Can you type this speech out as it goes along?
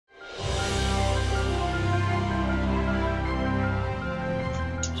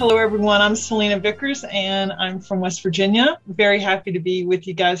Hello, everyone. I'm Selina Vickers, and I'm from West Virginia. Very happy to be with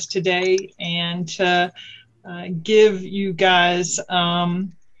you guys today and to give you guys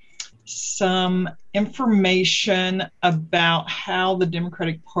some information about how the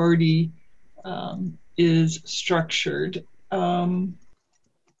Democratic Party is structured. Do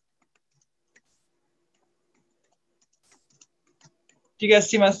you guys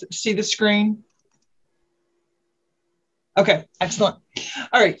see the screen? Okay, excellent.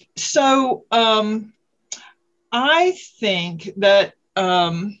 All right, so I think that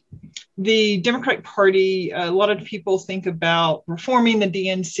the Democratic Party, a lot of people think about reforming the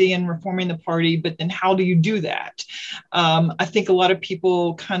DNC and reforming the party, but then how do you do that? I think a lot of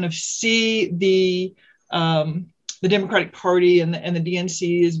people kind of see the Democratic Party and the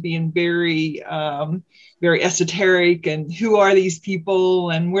DNC as being very esoteric, and who are these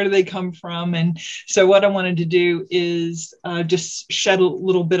people and where do they come from? And so what I wanted to do is just shed a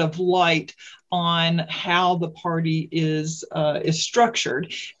little bit of light on how the party is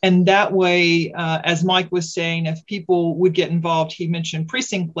structured. And that way, as Mike was saying, if people would get involved, he mentioned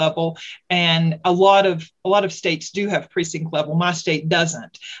precinct level, and a lot of states do have precinct level. My state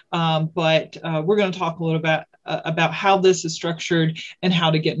doesn't, but we're going to talk a little about how this is structured and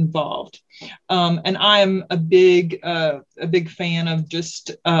how to get involved. And I am a big fan of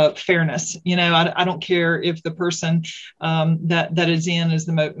just fairness. You know, I don't care if the person that is in is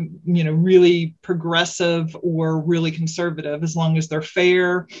the really progressive or really conservative, as long as they're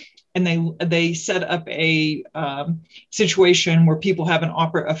fair and they set up a situation where people have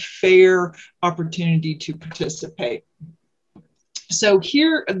a fair opportunity to participate. So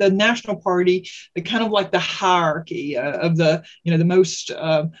here, the National Party, the kind of like the hierarchy of the most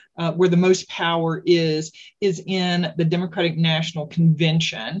where the most power is in the Democratic National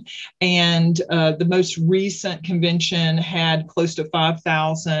Convention, and the most recent convention had close to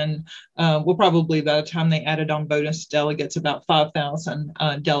 5,000. Well, probably by the time they added on bonus delegates, about 5,000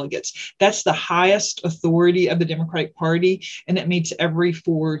 delegates. That's the highest authority of the Democratic Party, and it meets every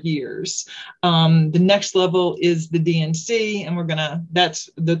 4 years. The next level is the DNC, and that's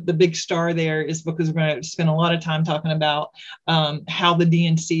the big star there, is because we're going to spend a lot of time talking about how the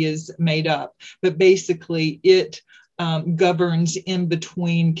DNC is made up. But basically, it governs in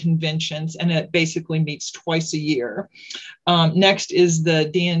between conventions, and it basically meets twice a year. Next is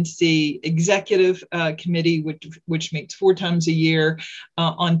the DNC Executive Committee, which meets 4 times a year.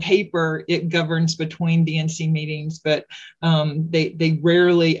 On paper, it governs between DNC meetings, but they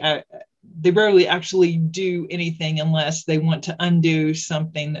rarely actually do anything unless they want to undo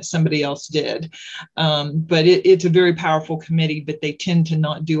something that somebody else did. But it's a very powerful committee, but they tend to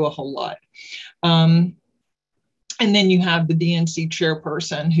not do a whole lot. And then you have the DNC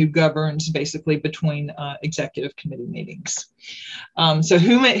chairperson, who governs basically between executive committee meetings. So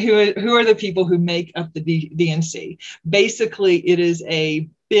who are the people who make up the DNC? Basically, it is a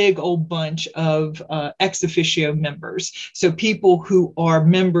big old bunch of ex officio members. So people who are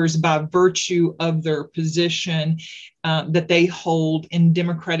members by virtue of their position that they hold in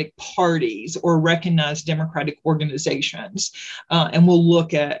Democratic parties or recognized Democratic organizations. And we'll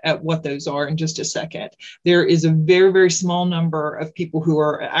look at what those are in just a second. There is a very, very small number of people who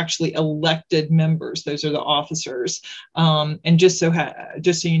are actually elected members. Those are the officers. And just so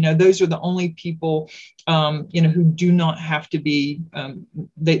you know, those are the only people who do not have to be,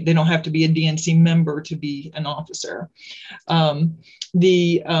 they don't have to be a DNC member to be an officer. And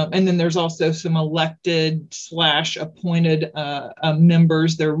then there's also some elected / appointed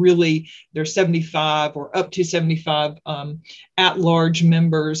members. They're 75 or up to 75 at-large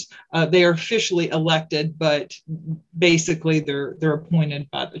members. They are officially elected, but basically they're appointed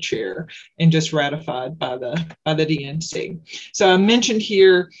by the chair and just ratified by the DNC. So I mentioned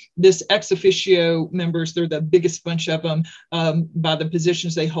here this ex officio members. They're the biggest bunch of them by the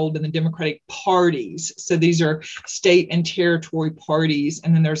positions they hold in the Democratic parties. So these are state and territory parties,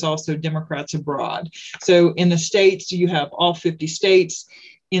 and then there's also Democrats abroad. So in the states, you have all 50 states.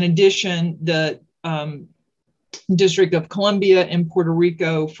 In addition, the District of Columbia and Puerto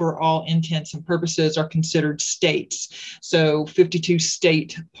Rico, for all intents and purposes, are considered states. So 52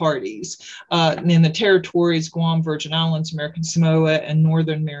 state parties. And in the territories, Guam, Virgin Islands, American Samoa, and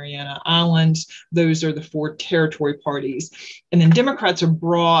Northern Mariana Islands, those are the 4 territory parties. And then Democrats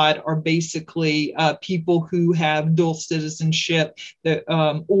abroad are basically people who have dual citizenship,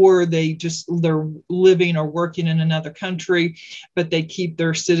 or they're living or working in another country, but they keep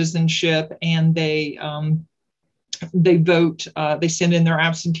their citizenship, and they vote, they send in their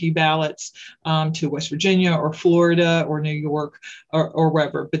absentee ballots to West Virginia or Florida or New York or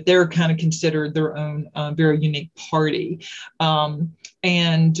wherever, but they're kind of considered their own very unique party. So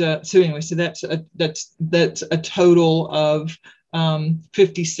anyway, so that's a total of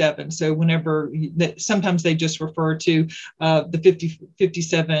 57. So whenever sometimes they just refer to the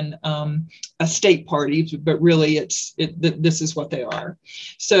 57 state parties, but really this is what they are.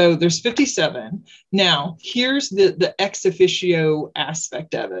 So there's 57. Now here's the ex officio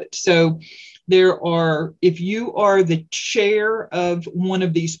aspect of it. So there are, if you are the chair of one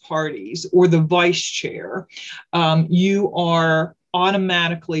of these parties or the vice chair, you are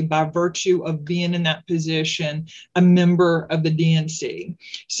automatically, by virtue of being in that position, a member of the DNC.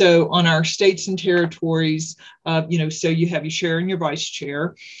 So on our states and territories, so you have your chair and your vice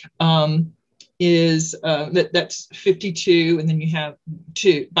chair. That's 52, and then you have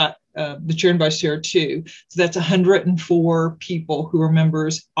two, but the chair and vice chair are two. So that's 104 people who are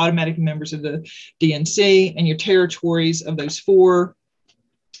members, automatic members of the DNC, and your territories of those four.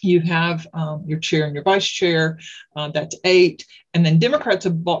 You have your chair and your vice chair, that's 8. And then Democrats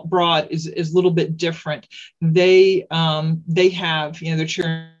abroad is a little bit different. They have, their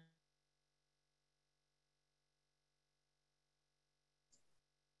chair.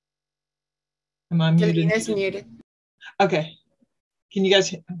 Am I muted? Selina's muted. Okay. Can you guys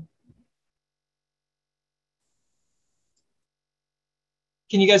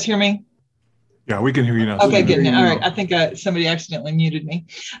hear me? Yeah, we can hear you now. Okay, good. All right. I think somebody accidentally muted me.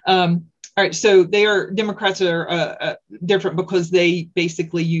 All right. So Democrats are different because they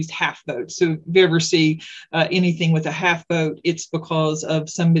basically use half votes. So if you ever see anything with a half vote, it's because of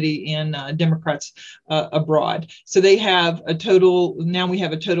somebody in Democrats abroad. So they have now we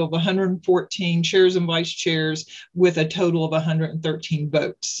have a total of 114 chairs and vice chairs with a total of 113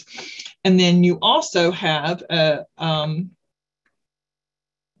 votes. And then you also have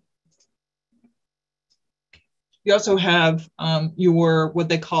your what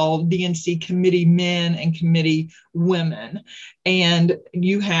they call DNC committee men and committee women, and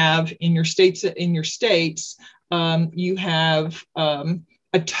you have in your states you have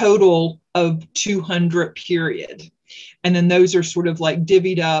a total of 200 period. And then those are sort of like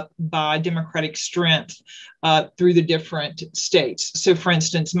divvied up by Democratic strength through the different states. So for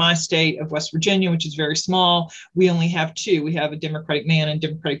instance, my state of West Virginia, which is very small, we only have 2. We have a Democratic man and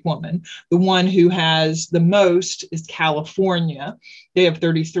Democratic woman. The one who has the most is California. They have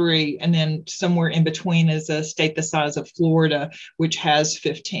 33. And then somewhere in between is a state the size of Florida, which has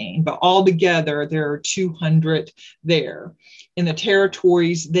 15. But altogether, there are 200 there. In the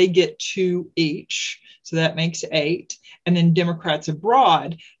territories, they get 2 each. So that makes 8. And then Democrats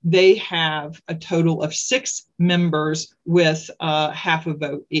abroad, they have a total of 6 members with half a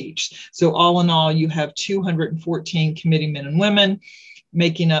vote each. So all in all, you have 214 committee men and women,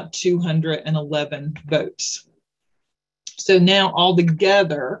 making up 211 votes. So now all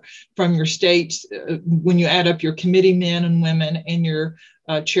together from your states, when you add up your committee men and women and your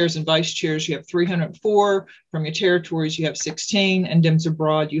chairs and vice chairs, you have 304. From your territories, you have 16. And Dems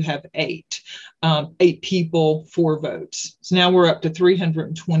abroad, you have 8. 8 people, 4 votes. So now we're up to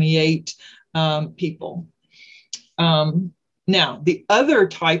 328 people. Now, the other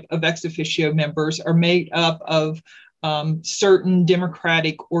type of ex officio members are made up of certain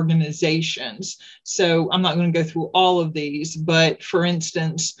Democratic organizations. So I'm not going to go through all of these, but for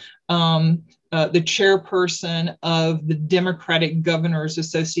instance, the chairperson of the Democratic Governors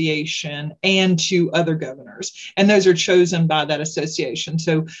Association and 2 other governors, and those are chosen by that association.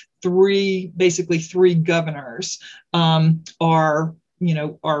 So basically three governors are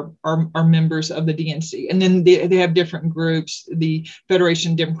members of the DNC. And then they have different groups: the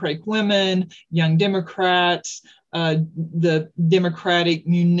Federation of Democratic Women, Young Democrats, the Democratic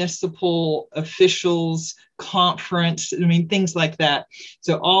Municipal Officials Conference, things like that.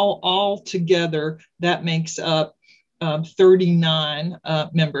 So all together, that makes up 39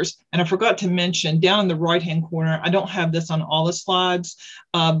 members. And I forgot to mention down in the right-hand corner, I don't have this on all the slides,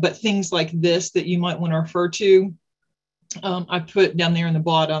 but things like this that you might want to refer to, I put down there in the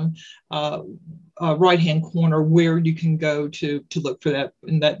bottom right-hand corner where you can go to look for that.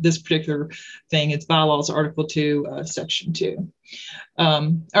 And this particular thing, it's bylaws, Article 2, Section 2.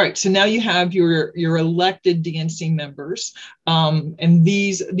 All right, so now you have your elected DNC members, and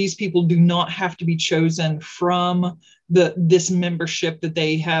these people do not have to be chosen from this membership that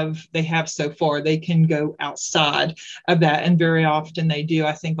they have so far. They can go outside of that, and very often they do.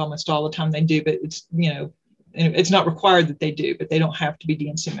 I think almost all the time they do, but it's not required that they do, but they don't have to be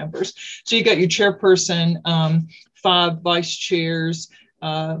DNC members. So you got your chairperson, 5 vice chairs,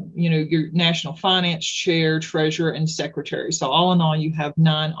 your national finance chair, treasurer, and secretary. So all in all, you have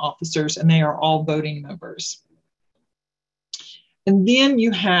 9 officers, and they are all voting members. And then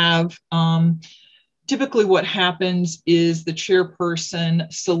you have typically what happens is the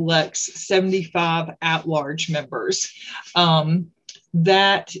chairperson selects 75 at-large members.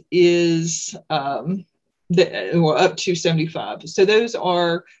 That is up to 75. So those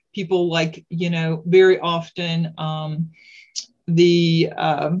are people like, very often the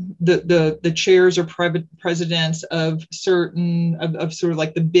chairs or presidents of certain of sort of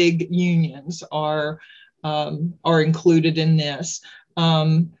like the big unions are included in this.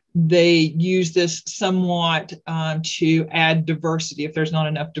 They use this somewhat to add diversity. If there's not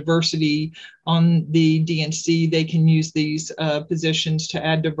enough diversity on the DNC, they can use these positions to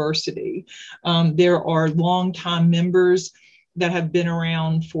add diversity. There are longtime members that have been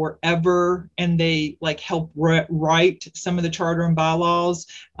around forever, and they help write some of the charter and bylaws.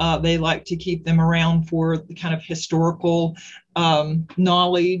 They like to keep them around for the kind of historical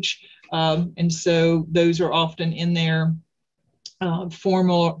knowledge. And so those are often in there.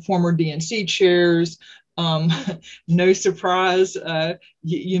 Former DNC chairs. No surprise,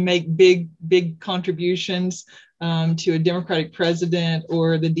 you make big contributions to a Democratic president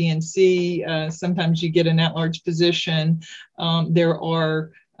or the DNC. Sometimes you get an at-large position. There are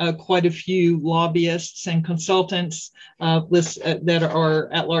quite a few lobbyists and consultants that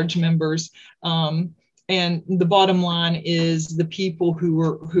are at-large members. And the bottom line is the people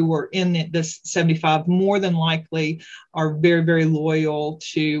who are in this 75 more than likely are very, very loyal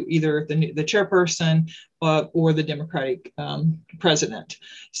to either the chairperson or the Democratic president.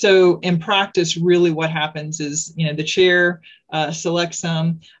 So in practice, really what happens is, the chair selects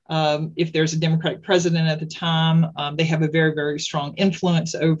them. If there's a Democratic president at the time, they have a very, very strong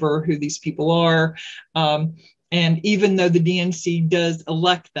influence over who these people are. And even though the DNC does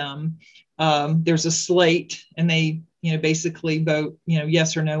elect them, there's a slate, and they, basically vote,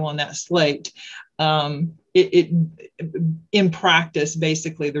 yes or no on that slate. In practice,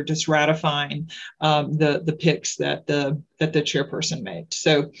 basically, they're just ratifying the picks that the chairperson made.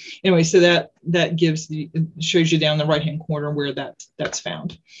 So anyway, so that shows you down the right hand corner where that's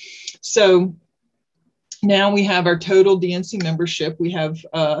found. So now we have our total DNC membership. We have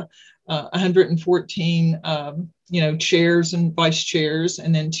 114 chairs and vice chairs,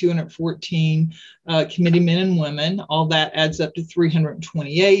 and then 214 committee men and women. All that adds up to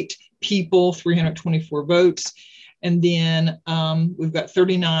 328 people, 324 votes. And then we've got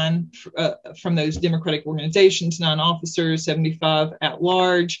 39 from those Democratic organizations, 9 officers, 75 at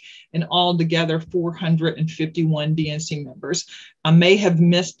large, and all together 451 DNC members. I may have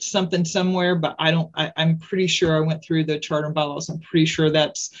missed something somewhere, but I'm pretty sure I went through the charter and bylaws. I'm pretty sure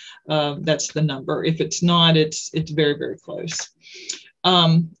that's the number. If it's not, it's very, very close.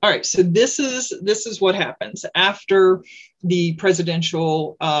 All right, so this is what happens after the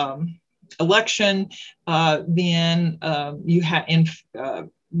presidential election. Then you have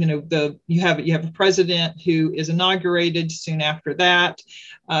you have a president who is inaugurated. Soon after that,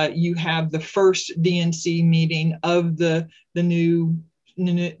 you have the first DNC meeting of the new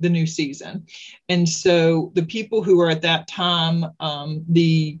season, and so the people who are at that time,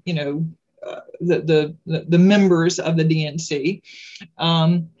 the members of the DNC,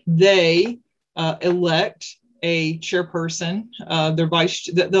 they elect a chairperson,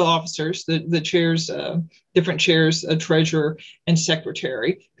 the officers, the chairs, different chairs, a treasurer and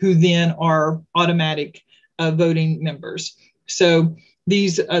secretary, who then are automatic voting members. So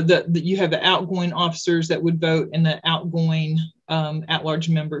these you have the outgoing officers that would vote and the outgoing at-large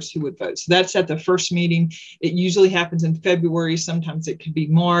members who would vote. So that's at the first meeting. It usually happens in February. Sometimes it could be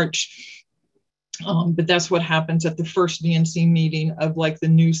March. But that's what happens at the first DNC meeting of the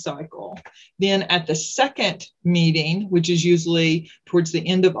new cycle. Then at the second meeting, which is usually towards the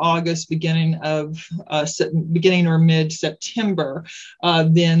end of August, beginning or mid-September,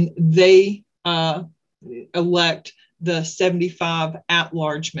 then they elect the 75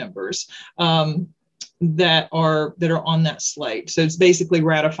 at-large members that are on that slate. So it's basically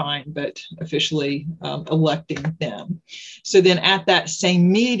ratifying, but officially electing them. So then at that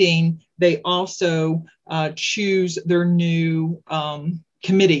same meeting, they also choose their new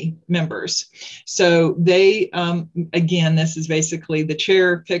committee members. So they, again, this is basically the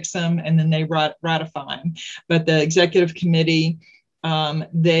chair picks them and then they ratify them. But the executive committee,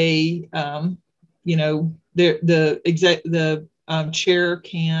 the chair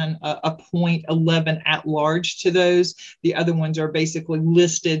can appoint 11 at large to those. The other ones are basically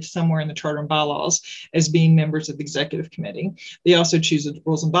listed somewhere in the charter and bylaws as being members of the executive committee. They also choose a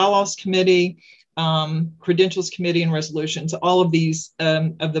rules and bylaws committee. Credentials Committee, and resolutions. All of these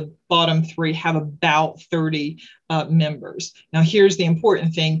of the bottom three have about 30 members. Now, here's the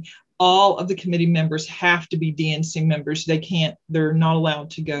important thing. All of the committee members have to be DNC members. They're not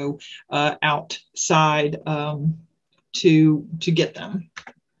allowed to go outside to get them.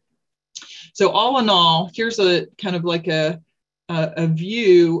 So all in all, here's a kind of like a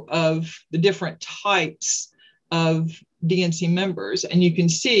view of the different types of DNC members. And you can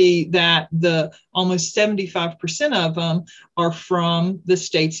see that the almost 75% of them are from the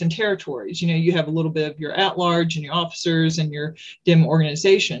states and territories. You know, you have a little bit of your at-large and your officers and your DEM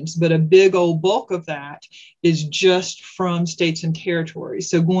organizations, but a big old bulk of that is just from states and territories.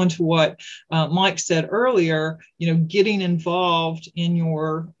 So going to what Mike said earlier, you know, getting involved in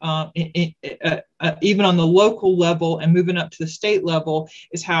your, even on the local level and moving up to the state level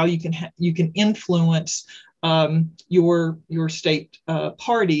is how you can influence your state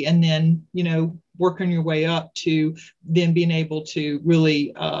party, and then, you know, working your way up to then being able to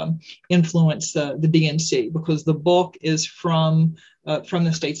really influence the DNC, because the bulk is from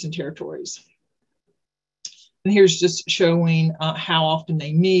the states and territories. And here's just showing how often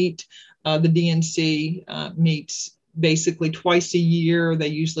they meet. The DNC meets basically twice a year. They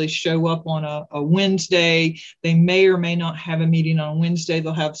usually show up on a Wednesday. They may or may not have a meeting on Wednesday.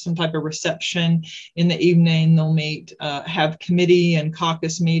 They'll have some type of reception in the evening. They'll meet, have committee and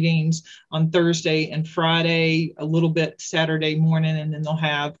caucus meetings on Thursday and Friday, a little bit Saturday morning, and then they'll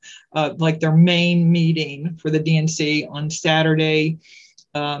have like their main meeting for the DNC on Saturday.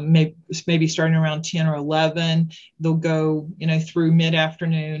 Maybe starting around 10 or 11, they'll go, you know, through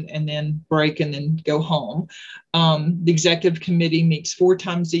mid-afternoon and then break and then go home. The executive committee meets 4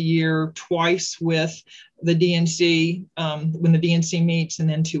 times a year, twice with the DNC when the DNC meets, and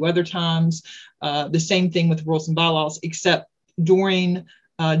then 2 other times. The same thing with rules and bylaws, except during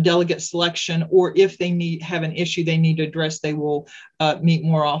delegate selection, or if they have an issue they need to address, they will meet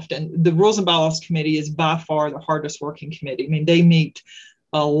more often. The Rules and Bylaws Committee is by far the hardest working committee. I mean, they meet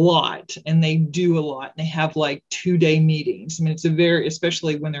a lot and they do a lot. They have like 2-day meetings. I mean, it's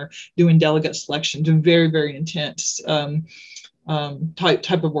especially when they're doing delegate selection, it's a very, very intense type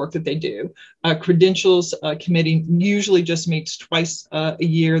of work that they do. Credentials Committee usually just meets twice a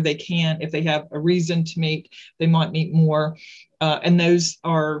year. They can, if they have a reason to meet, they might meet more. And those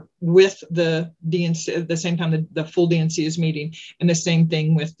are with the DNC at the same time the full DNC is meeting, and the same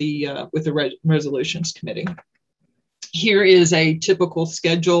thing with the Resolutions Committee. Here is a typical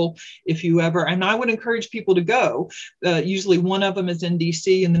schedule if you ever, and I would encourage people to go. Usually one of them is in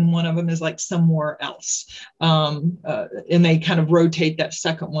DC and then one of them is like somewhere else. And they kind of rotate that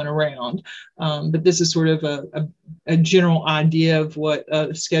second one around. But this is sort of a general idea of what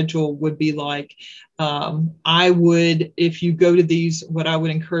a schedule would be like. I would, if you go to these, what I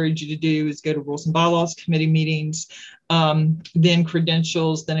would encourage you to do is go to Rules and Bylaws Committee meetings, then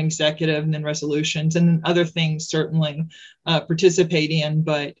credentials, then executive, and then resolutions, and then other things certainly participate in.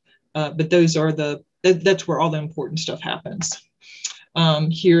 But those are that's where all the important stuff happens.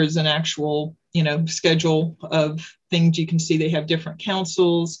 Here's an actual, you know, schedule of things. You can see they have different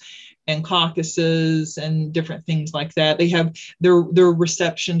councils and caucuses and different things like that. They have their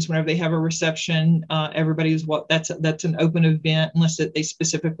receptions. Whenever they have a reception, everybody is that's an open event unless they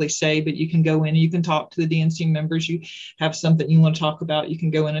specifically say, but you can go in and you can talk to the DNC members. You have something you want to talk about, you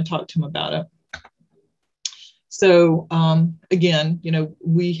can go in and talk to them about it. So again, you know,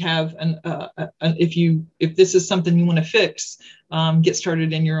 we have if this is something you want to fix, get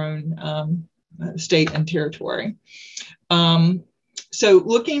started in your own state and territory. So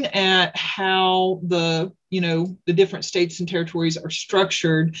looking at how the different states and territories are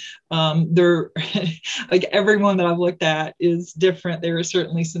structured, they're like everyone that I've looked at is different. There are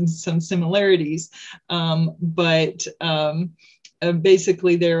certainly some similarities, but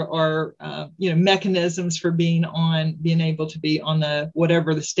basically there are mechanisms for being able to be on the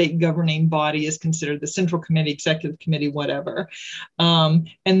whatever the state governing body is considered, the central committee, executive committee, whatever, and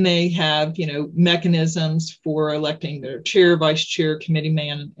they have mechanisms for electing their chair, vice chair, committee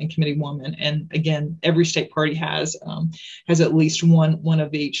man, and committee woman. And again, every state party has at least one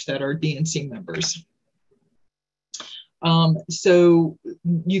of each that are DNC members. So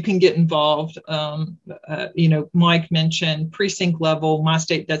you can get involved. Mike mentioned precinct level. My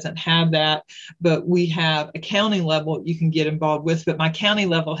state doesn't have that, but we have a county level you can get involved with. But my county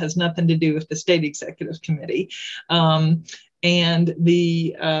level has nothing to do with the state executive committee. But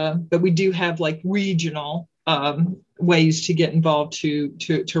we do have like regional ways to get involved to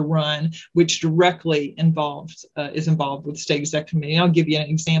run, which directly is involved with the state executive committee. And I'll give you an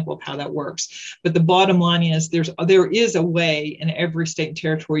example of how that works. But the bottom line is there is a way in every state and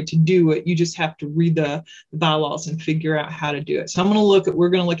territory to do it. You just have to read the bylaws and figure out how to do it. So we're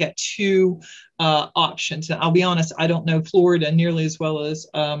going to look at two options. And I'll be honest, I don't know Florida nearly as well as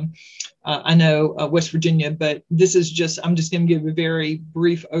I know West Virginia, but I'm just going to give a very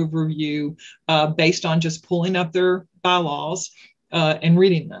brief overview based on just pulling up their bylaws and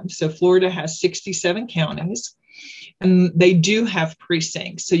reading them. So Florida has 67 counties, and they do have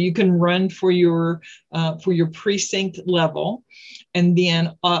precincts. So you can run for your precinct level, and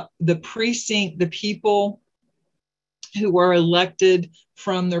then the people who are elected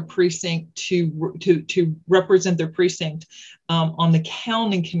from their precinct to represent their precinct on the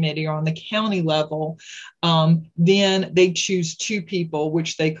county committee or on the county level, then they choose two people,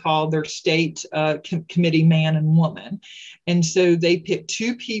 which they call their state committee man and woman. And so they pick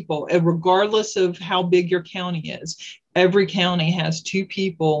two people, regardless of how big your county is. Every county has two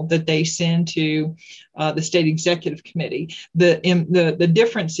people that they send to the state executive committee. The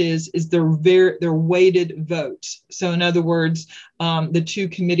difference is they're weighted votes. So in other words, the two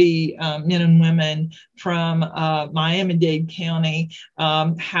committee men and women from Miami-Dade County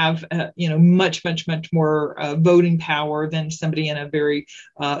have much more voting power than somebody in a very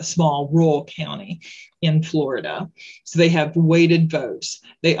small rural county in Florida. So they have weighted votes.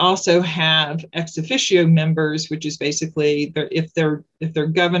 They also have ex officio members, which is basically if they're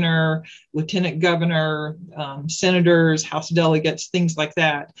governor, lieutenant governor, senators, House delegates, things like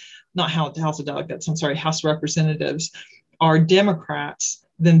that. Not House of Delegates, I'm sorry, House representatives are Democrats,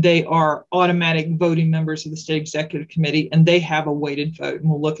 then they are automatic voting members of the state executive committee, and they have a weighted vote. And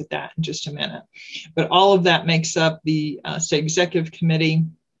we'll look at that in just a minute. But all of that makes up the state executive committee.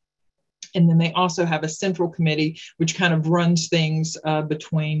 And then they also have a central committee, which kind of runs things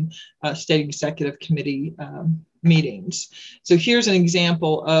between state executive committee meetings. So here's an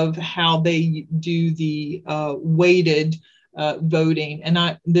example of how they do the weighted voting.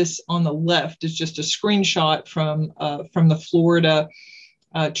 And this on the left is just a screenshot from the Florida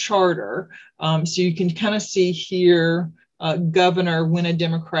charter. So you can kind of see here, governor, when a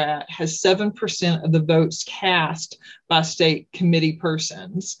Democrat, has 7% of the votes cast by state committee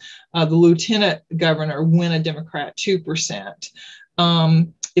persons. The lieutenant governor, when a Democrat, 2%.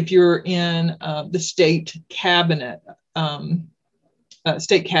 If you're in the state cabinet,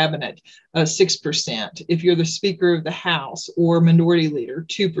 6%. If you're the Speaker of the House or Minority Leader,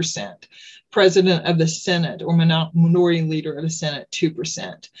 2%. President of the Senate or Minority Leader of the Senate,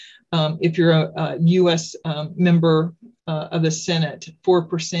 2%. If you're a U.S. member of the Senate,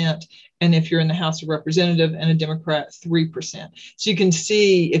 4%. And if you're in the House of Representatives and a Democrat, 3%. So you can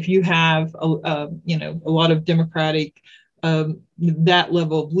see if you have a lot of Democratic that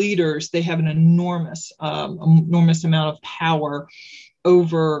level of leaders, they have an enormous amount of power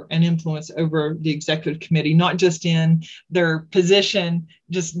over and influence over the executive committee, not just in their position,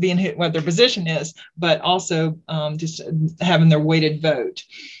 just being what their position is, but also just having their weighted vote.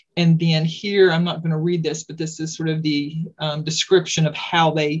 And then here, I'm not going to read this, but this is sort of the description of how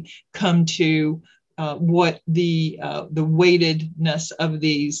they come to what the weightedness of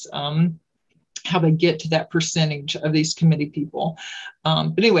these, how they get to that percentage of these committee people.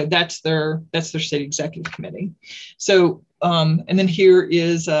 But anyway, that's their state executive committee. So, and then here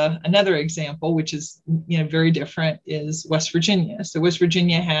is another example, which is very different, is West Virginia. So West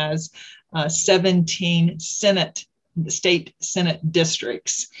Virginia has 17 state Senate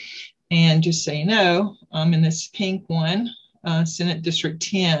districts. And just so you know, in this pink one, Senate District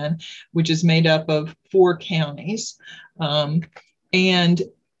 10, which is made up of 4 counties. In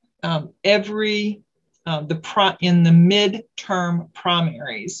the midterm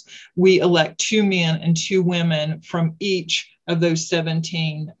primaries, we elect 2 men and 2 women from each of those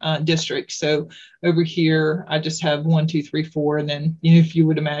 17 districts. So over here, I just have 1, 2, 3, 4, and then if you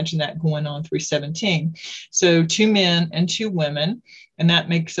would imagine that going on through 17. So 2 men and 2 women, and that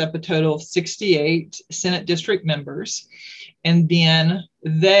makes up a total of 68 Senate district members. And then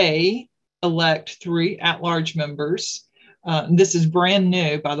they elect 3 at-large members. This is brand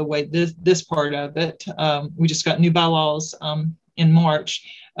new, by the way, this part of it. We just got new bylaws in March.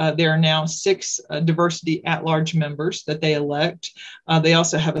 There are now 6 diversity at-large members that they elect. They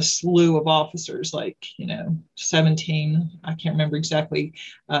also have a slew of officers, 17, I can't remember exactly,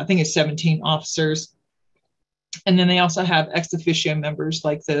 I think it's 17 officers. And then they also have ex officio members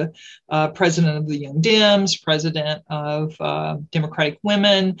like the president of the Young Dems, president of Democratic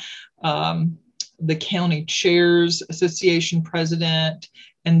Women, the county chairs association president,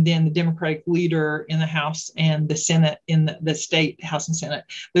 and then the Democratic leader in the House and the Senate in the state House and Senate.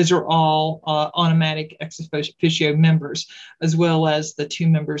 Those are all automatic ex officio members, as well as the 2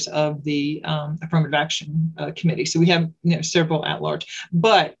 members of the Affirmative Action Committee. So we have several at large,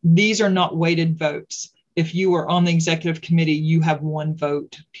 but these are not weighted votes. If you are on the executive committee, you have 1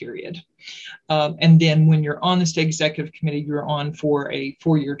 vote, period. And then when you're on the state executive committee, you're on for a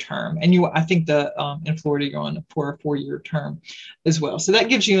 4-year term. And I think in Florida, you're on for a 4-year term as well. So that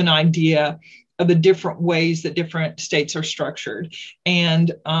gives you an idea of the different ways that different states are structured.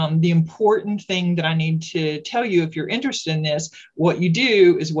 And the important thing that I need to tell you, if you're interested in this, what you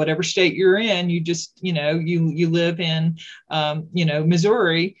do is whatever state you're in, you just, you live in,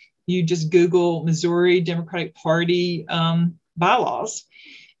 Missouri, you just Google Missouri Democratic Party bylaws.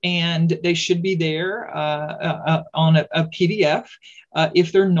 And they should be there on a PDF.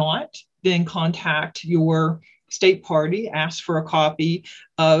 If they're not, then contact your state party, ask for a copy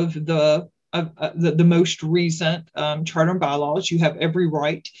of the most recent charter and bylaws. You have every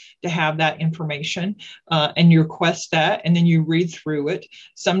right to have that information, and you request that, and then you read through it.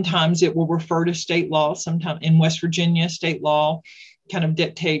 Sometimes it will refer to state law. Sometimes in West Virginia, state law kind of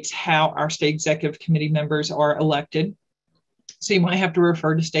dictates how our state executive committee members are elected. So you might have to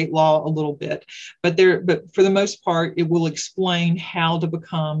refer to state law a little bit, but for the most part, it will explain how to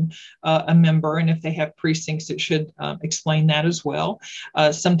become a member. And if they have precincts, it should explain that as well.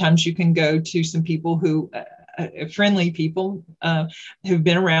 Sometimes you can go to some people who, friendly people who've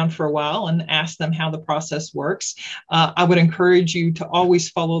been around for a while, and ask them how the process works. I would encourage you to always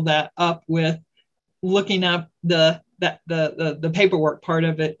follow that up with looking up the paperwork part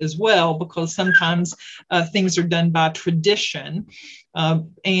of it as well, because sometimes things are done by tradition,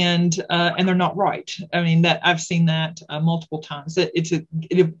 and they're not right. I mean, that I've seen that multiple times.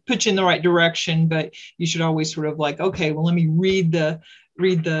 It puts you in the right direction, but you should always sort of like, okay, well, let me read the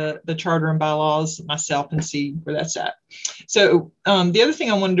charter and bylaws myself and see where that's at. So the other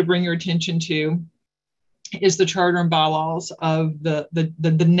thing I wanted to bring your attention to is the charter and bylaws of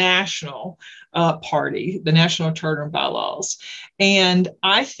the national party, the national charter and bylaws. And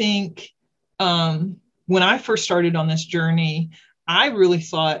I think when I first started on this journey, I really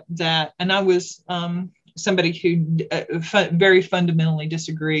thought that, and I was somebody who very fundamentally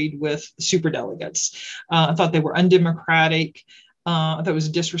disagreed with superdelegates. I thought they were undemocratic. I thought it was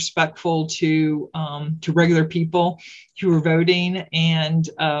disrespectful to regular people who were voting, and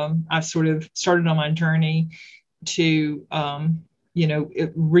I sort of started on my journey to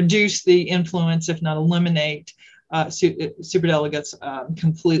reduce the influence, if not eliminate, superdelegates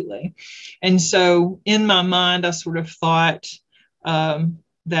completely. And so, in my mind, I sort of thought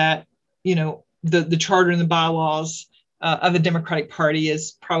that the charter and the bylaws of the Democratic Party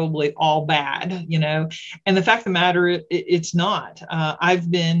is probably all bad, and the fact of the matter, it's not. I've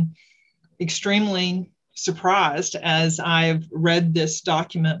been extremely surprised as I've read this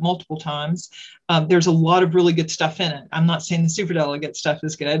document multiple times. There's a lot of really good stuff in it. I'm not saying the superdelegate stuff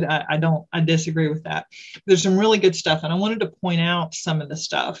is good. I disagree with that. There's some really good stuff, and I wanted to point out some of the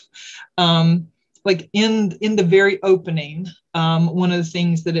stuff. Like in the very opening, one of the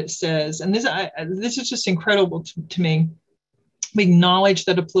things that it says, and this is just incredible to me. We acknowledge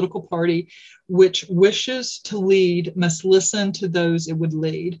that a political party which wishes to lead must listen to those it would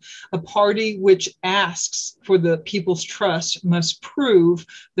lead. A party which asks for the people's trust must prove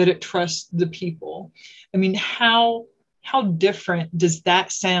that it trusts the people. I mean, how different does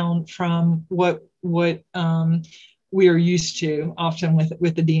that sound from what we are used to often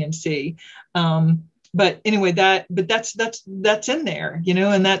with the DNC? But anyway, that's in there,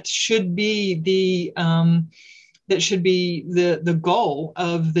 and that should be the goal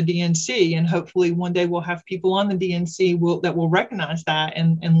of the DNC. And hopefully one day we'll have people on the DNC that will recognize that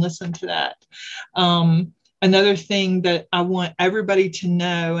and listen to that. Another thing that I want everybody to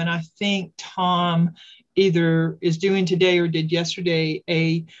know, and I think Tom either is doing today or did yesterday,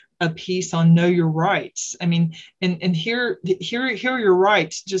 a piece on know your rights. I mean, and here are your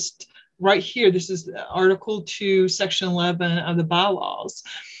rights, just right here. This is Article 2, Section 11 of the bylaws.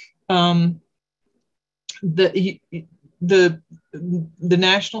 The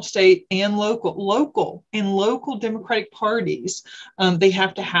national, state, and local Democratic parties, they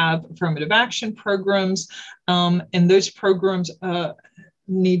have to have affirmative action programs, and those programs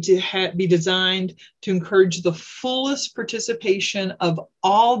need to be designed to encourage the fullest participation of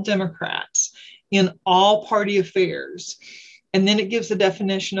all Democrats in all party affairs. And then it gives a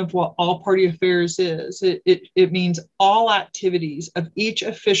definition of what all party affairs is. It means all activities of each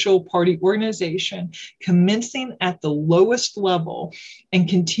official party organization commencing at the lowest level and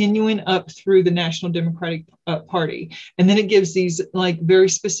continuing up through the National Democratic Party. And then it gives these like very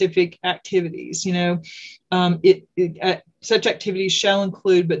specific activities, such activities shall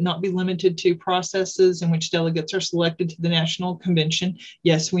include, but not be limited to, processes in which delegates are selected to the National Convention.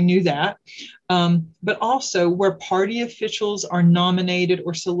 Yes, we knew that. But also where party officials are nominated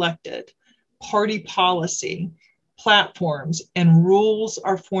or selected, party policy, platforms, and rules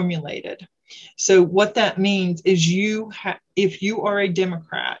are formulated. So what that means is if you are a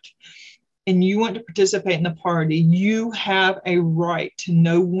Democrat and you want to participate in the party, you have a right to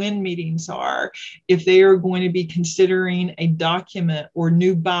know when meetings are, if they are going to be considering a document or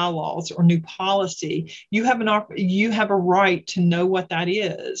new bylaws or new policy. You have a right to know what that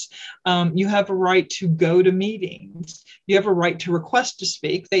is. You have a right to go to meetings. You have a right to request to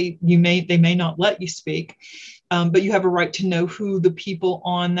speak. They may not let you speak. But you have a right to know who the people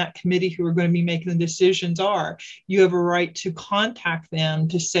on that committee who are going to be making the decisions are. You have a right to contact them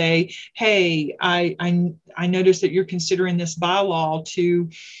to say, hey, I noticed that you're considering this bylaw to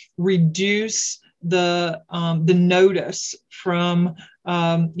reduce the notice from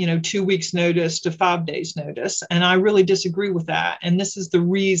 2 weeks notice to 5 days notice. And I really disagree with that. And this is the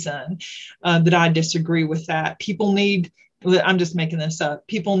reason that I disagree with that. I'm just making this up.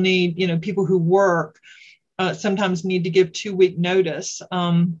 People need, people who work sometimes need to give 2-week notice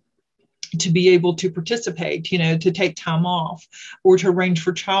to be able to participate, to take time off or to arrange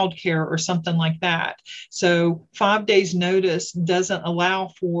for childcare or something like that. So 5 days notice doesn't allow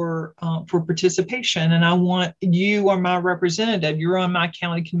for participation. And you are my representative. You're on my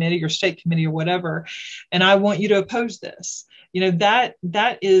county committee or state committee or whatever. And I want you to oppose this.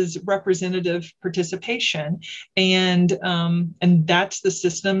 That is representative participation, and that's the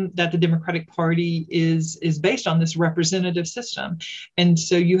system that the Democratic Party is based on, this representative system. And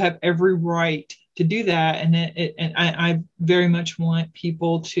so you have every right to do that, and I very much want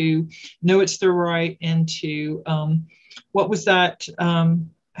people to know it's their right, and to what was that?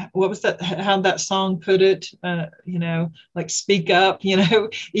 How that song put it? Like speak up.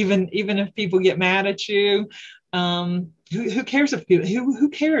 Even if people get mad at you. Who cares who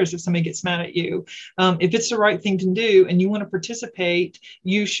cares if somebody gets mad at you? If it's the right thing to do and you want to participate,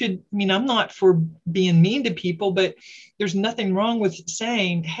 you should. I'm not for being mean to people, but there's nothing wrong with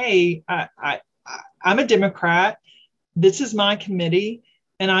saying, hey, I'm a Democrat. This is my committee,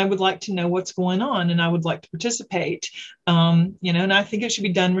 and I would like to know what's going on, and I would like to participate. And I think it should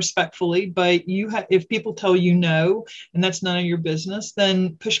be done respectfully. But if people tell you no, and that's none of your business,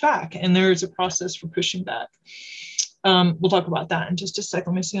 then push back. And there is a process for pushing back. We'll talk about that in just a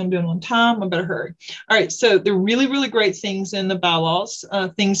second. Let me see, I'm doing on time. I better hurry. All right. So the really, really great things in the bylaws,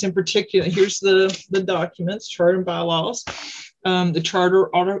 things in particular. Here's the documents, charter and bylaws. The charter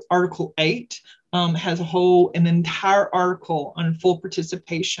Article 8 has an entire article on full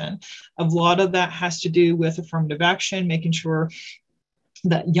participation. A lot of that has to do with affirmative action, making sure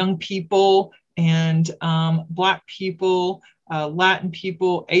that young people and Black people, Latin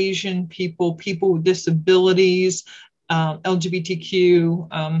people, Asian people, people with disabilities, LGBTQ.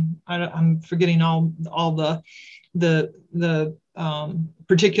 I'm forgetting all the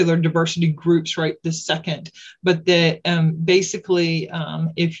particular diversity groups right this second, but basically,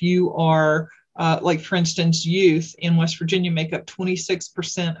 if you are like, for instance, youth in West Virginia make up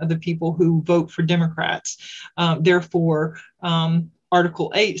 26% of the people who vote for Democrats. Therefore,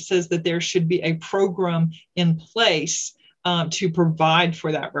 Article 8 says that there should be a program in place to provide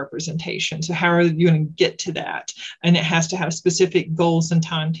for that representation. So how are you going to get to that? And it has to have specific goals and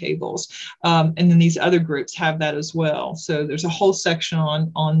timetables. And then these other groups have that as well. So there's a whole section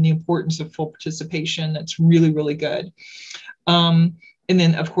on the importance of full participation that's really, really good. And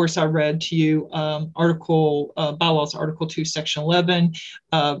then, of course, I read to you bylaws, Article 2, Section 11,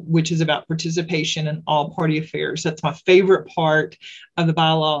 which is about participation in all party affairs. That's my favorite part of the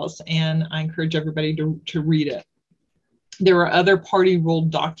bylaws, and I encourage everybody to read it. There are other party rule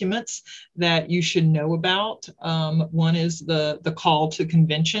documents that you should know about. One is the call to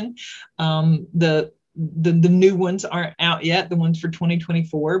convention. The new ones aren't out yet, the ones for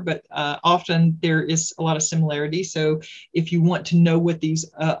 2024, but often there is a lot of similarity. So if you want to know what these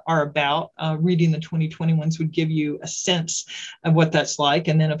are about, reading the 2020 ones would give you a sense of what that's like.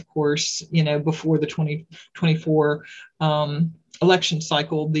 And then, of course, before the 2024 election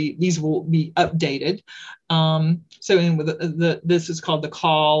cycle, these will be updated. So this is called the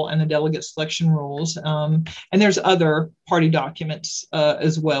call and the delegate selection rules. And there's other party documents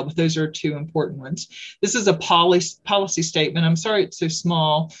as well, but those are two important ones. This is a policy statement. I'm sorry it's so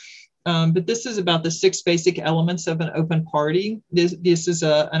small. But this is about the 6 basic elements of an open party. This is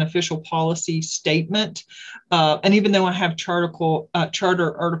an official policy statement. And even though I have Charter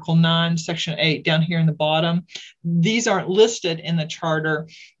Article 9, Section 8 down here in the bottom, these aren't listed in the charter,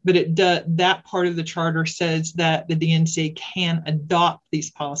 but that part of the charter says that the DNC can adopt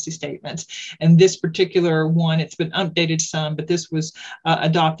these policy statements. And this particular one, it's been updated some, but this was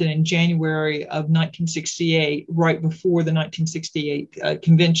adopted in January of 1968, right before the 1968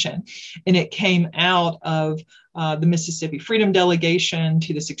 convention. And it came out of the Mississippi Freedom Delegation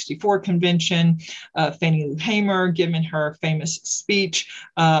to the 64 convention, Fannie Lou Hamer giving her famous speech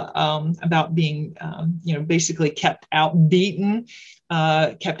about being, basically kept out, beaten,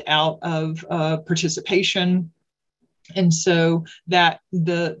 kept out of participation. And so that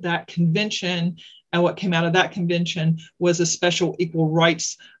convention, and what came out of that convention was a special equal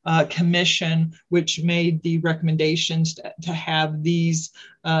rights commission, which made the recommendations to have these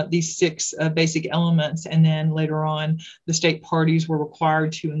 6 basic elements. And then later on, the state parties were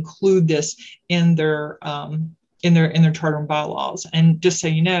required to include this in their charter and bylaws. And just so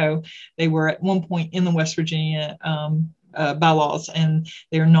you know, they were at one point in the West Virginia bylaws, and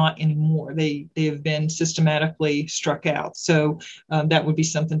they are not anymore. They have been systematically struck out. So that would be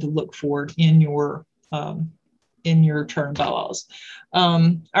something to look for in your charter and bylaws.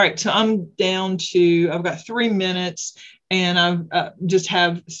 All right, so I'm down to, I've got 3 minutes, and I've just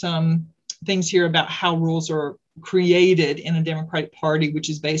have some things here about how rules are created in a Democratic Party, which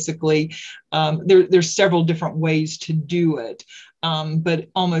is basically, there's several different ways to do it. But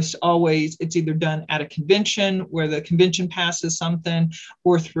almost always it's either done at a convention where the convention passes something,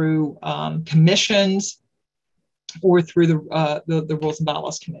 or through commissions, or through the Rules and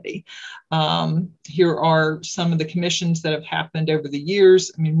Bylaws Committee. Here are some of the commissions that have happened over the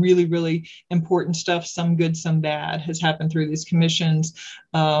years. I mean, really, really important stuff, some good, some bad, has happened through these commissions.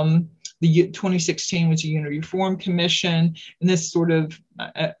 The 2016 was a Unity Reform Commission, and this sort of,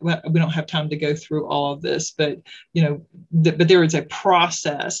 we don't have time to go through all of this, but but there is a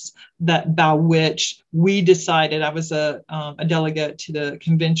process that by which we decided. I was a delegate to the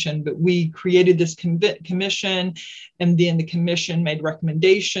convention, but we created this commission, and then the commission made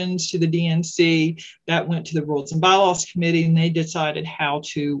recommendations to the DNC that went to the Rules and Bylaws Committee, and they decided how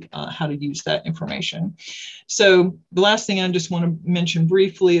to use that information. So the last thing I just want to mention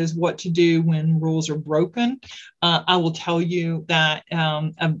briefly is what to do when rules are broken. I will tell you that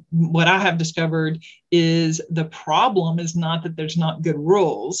what I have discovered is the problem is not that there's not good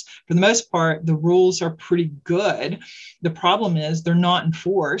rules. For the most part, the rules are pretty good. The problem is they're not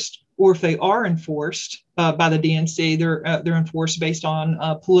enforced, or if they are enforced by the DNC, they're enforced based on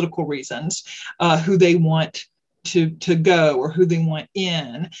political reasons, who they want to go or who they want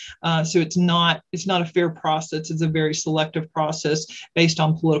in. So it's not a fair process. It's a very selective process based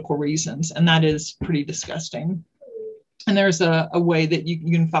on political reasons, and that is pretty disgusting. And there's a way that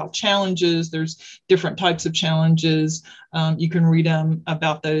you can file challenges. There's different types of challenges. You can read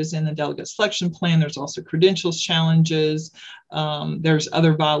about those in the delegate selection plan. There's also credentials challenges. There's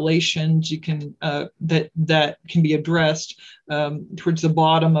other violations you can that can be addressed towards the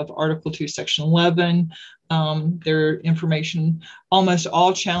bottom of Article 2, Section 11. Their information, almost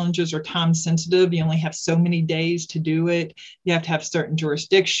all challenges are time sensitive. You only have so many days to do it. You have to have certain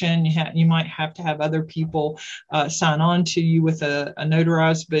jurisdiction. You might have to have other people sign on to you with a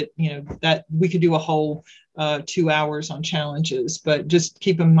notarized, but that we could do a whole 2 hours on challenges, but just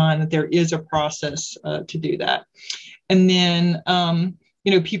keep in mind that there is a process to do that. And then,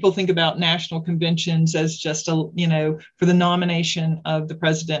 people think about national conventions as just for the nomination of the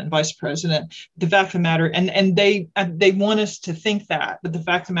president and vice president. The fact of the matter, and they want us to think that, but the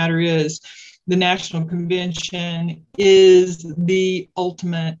fact of the matter is, the national convention is the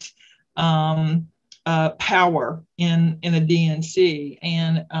ultimate power in the DNC,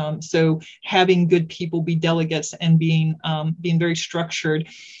 and so having good people be delegates and being very structured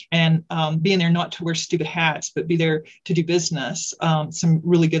and being there not to wear stupid hats, but be there to do business. Some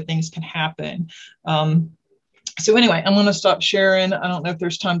really good things can happen. So anyway, I'm going to stop sharing. I don't know if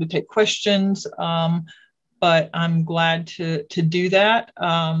there's time to take questions, but I'm glad to do that.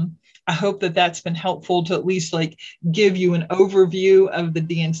 I hope that that's been helpful to at least give you an overview of the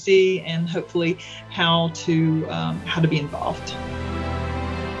DNC and hopefully how to be involved.